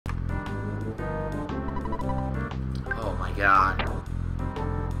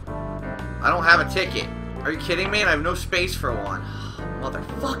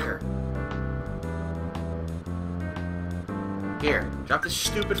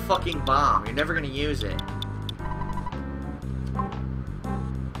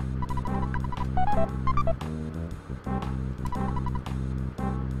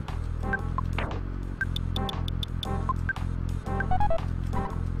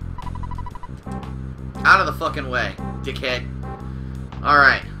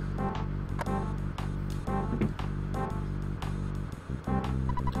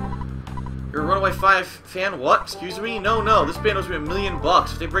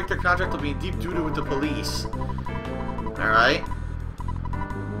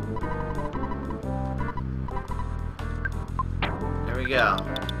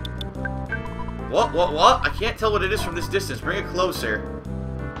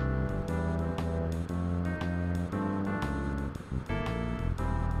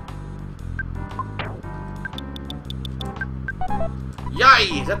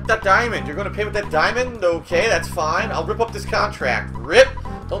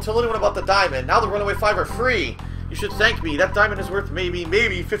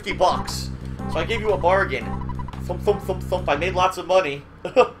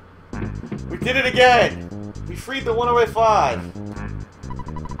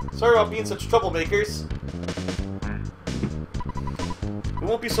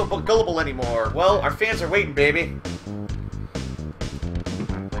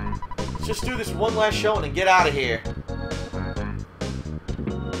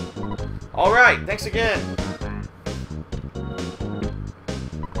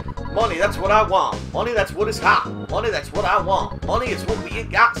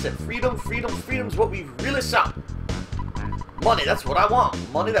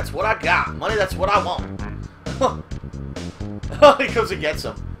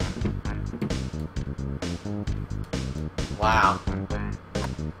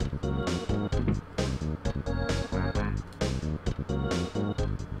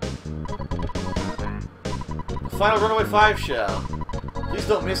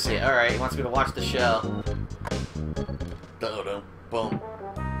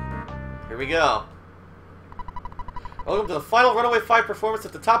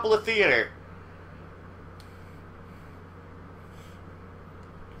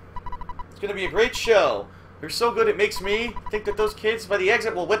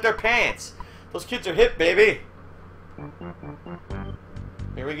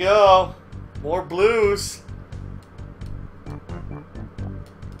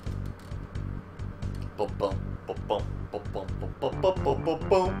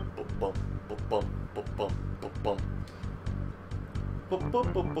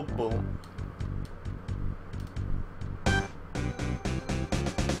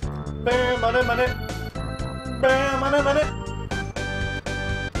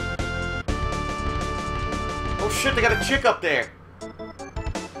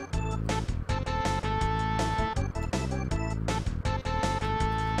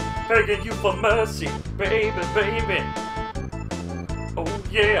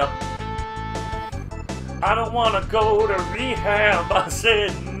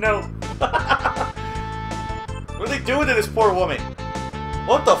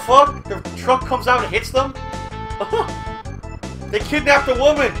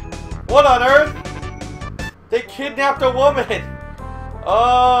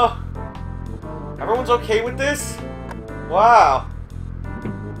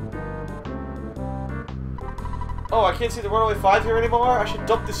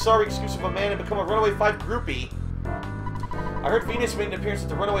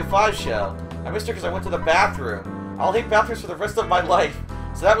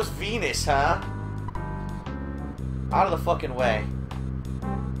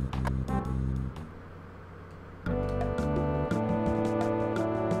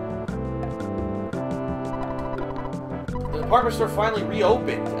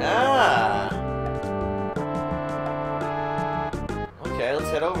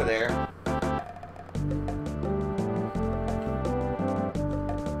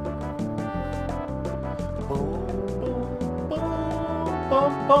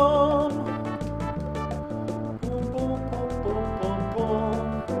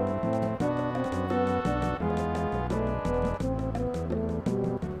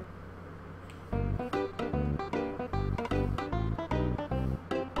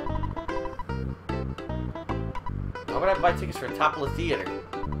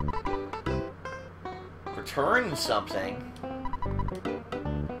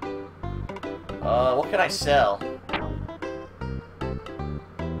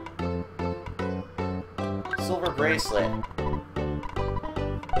bracelet.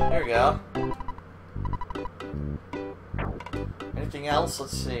 There we go. Anything else?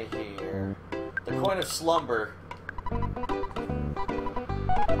 Let's see here. The coin of slumber.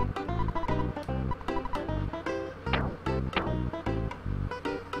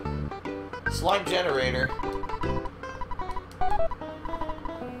 Slime generator.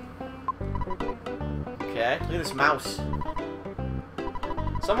 Okay, look at this mouse.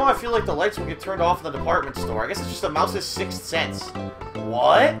 Somehow I feel like the lights will get turned off in the department store. I guess it's just a mouse's sixth sense.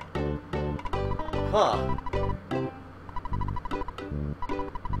 What? Huh.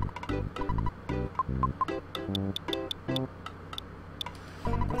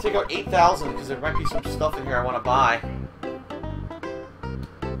 I'll take out 8,000 because there might be some stuff in here I want to buy.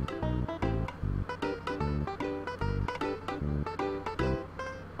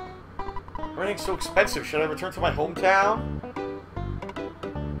 Everything's so expensive. Should I return to my hometown?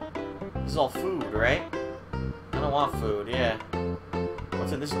 This is all food, right? I don't want food, yeah.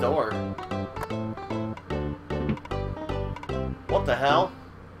 What's in this door? What the hell?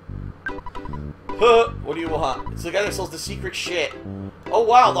 Huh, what do you want? It's the guy that sells the secret shit. Oh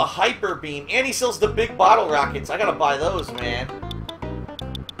wow, the hyper beam. And he sells the big bottle rockets. I gotta buy those, man.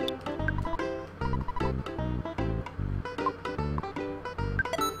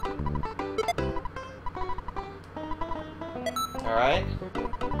 Alright.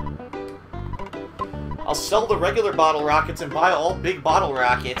 I'll sell the regular bottle rockets and buy all big bottle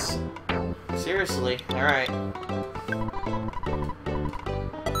rockets. Seriously. Alright.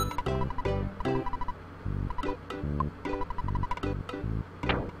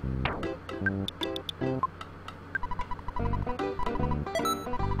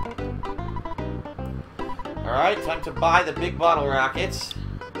 Alright, time to buy the big bottle rockets.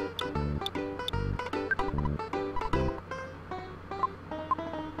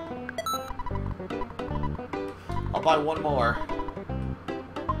 I'll buy one more.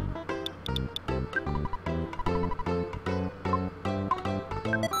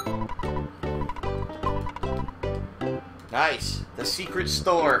 Nice. The secret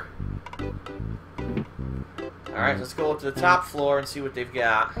store. Alright, let's go up to the top floor and see what they've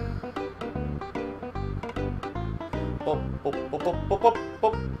got.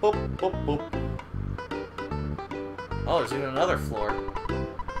 Oh, there's even another floor.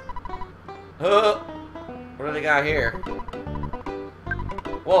 What do they got here?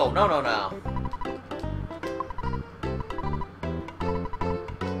 Whoa, no, no, no.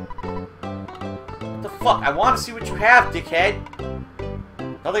 What the fuck? I want to see what you have, dickhead.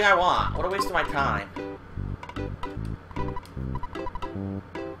 Nothing I want. What a waste of my time.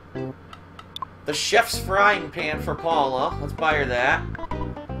 The chef's frying pan for Paula. Let's buy her that.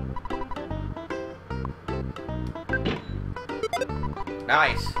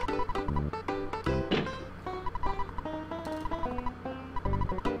 Nice.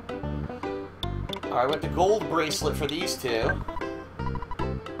 Alright, we have the gold bracelet for these two.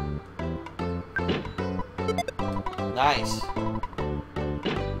 Nice.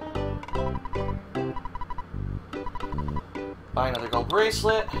 Buy another gold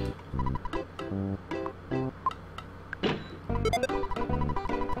bracelet.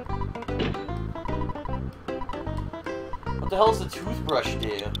 What the hell does the toothbrush do?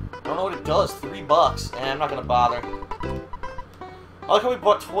 I don't know what it does. $3. I'm not gonna bother. I like how we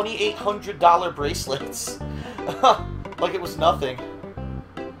bought $2,800 bracelets. Like it was nothing.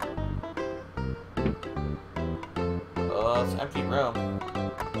 Oh, it's an empty room.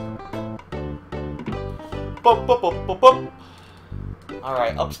 Boop, boop, boop, boop, boop.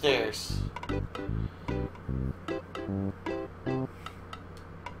 Alright, upstairs.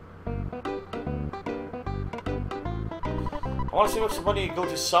 I want to save up some money to go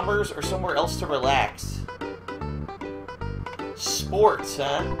to Summers or somewhere else to relax. Sports,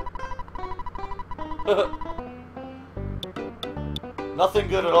 huh? Nothing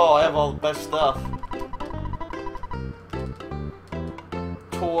good at all. I have all the best stuff.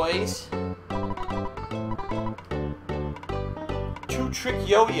 Toys. 2-trick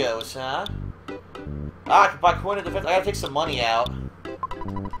yo-yos, huh? Ah, I can buy coin of defense. I gotta take some money out.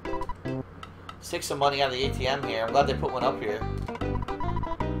 Let's take some money out of the ATM here. I'm glad they put one up here.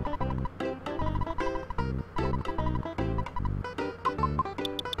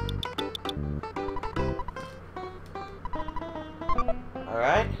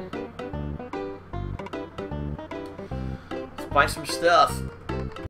 Alright. Let's buy some stuff.